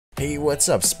Hey, what's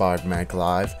up,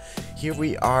 SparcMacLlVE? Here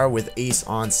we are with Ace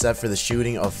on set for the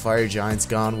shooting of Fire Giants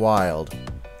Gone Wild,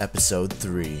 Episode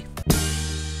 3.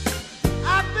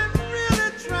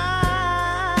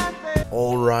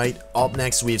 Alright, up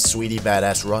next we have Sweetie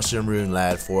Badass rushing Rune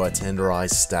Lad for a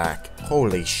tenderized stack.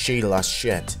 Holy Sheila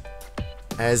shit.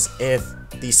 As if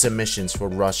these submissions for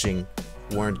rushing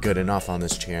weren't good enough on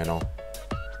this channel.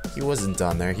 He wasn't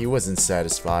done there, he wasn't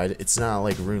satisfied. It's not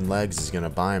like Rune Legs is gonna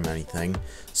buy him anything,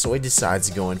 so he decides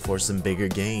to go in for some bigger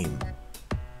game.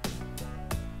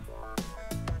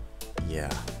 Yeah,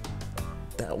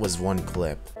 that was one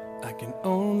clip. I can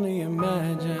only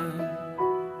imagine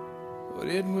what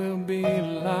it will be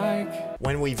like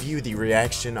when we view the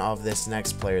reaction of this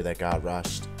next player that got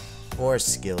rushed. Poor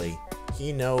Skilly,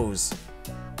 he knows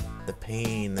the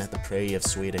pain that the prey of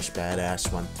Swedish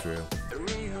Badass went through.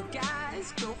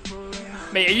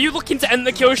 Mate, are you looking to end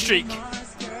the kill streak? Did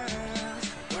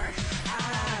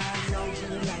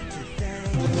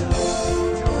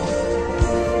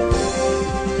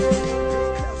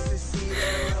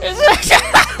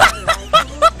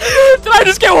I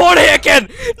just get one hit again?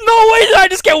 No way did I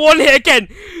just get one hit again!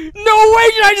 No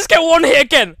way did I just get one hit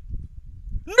again!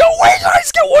 No way did I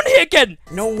just get one hit again!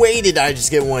 No way did I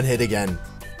just get one hit again!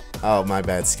 Oh, my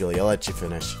bad, Skilly. I'll let you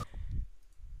finish.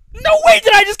 No way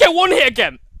did I just get one hit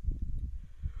again!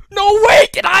 No way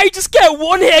did I just get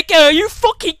one hit again! Are you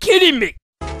fucking kidding me?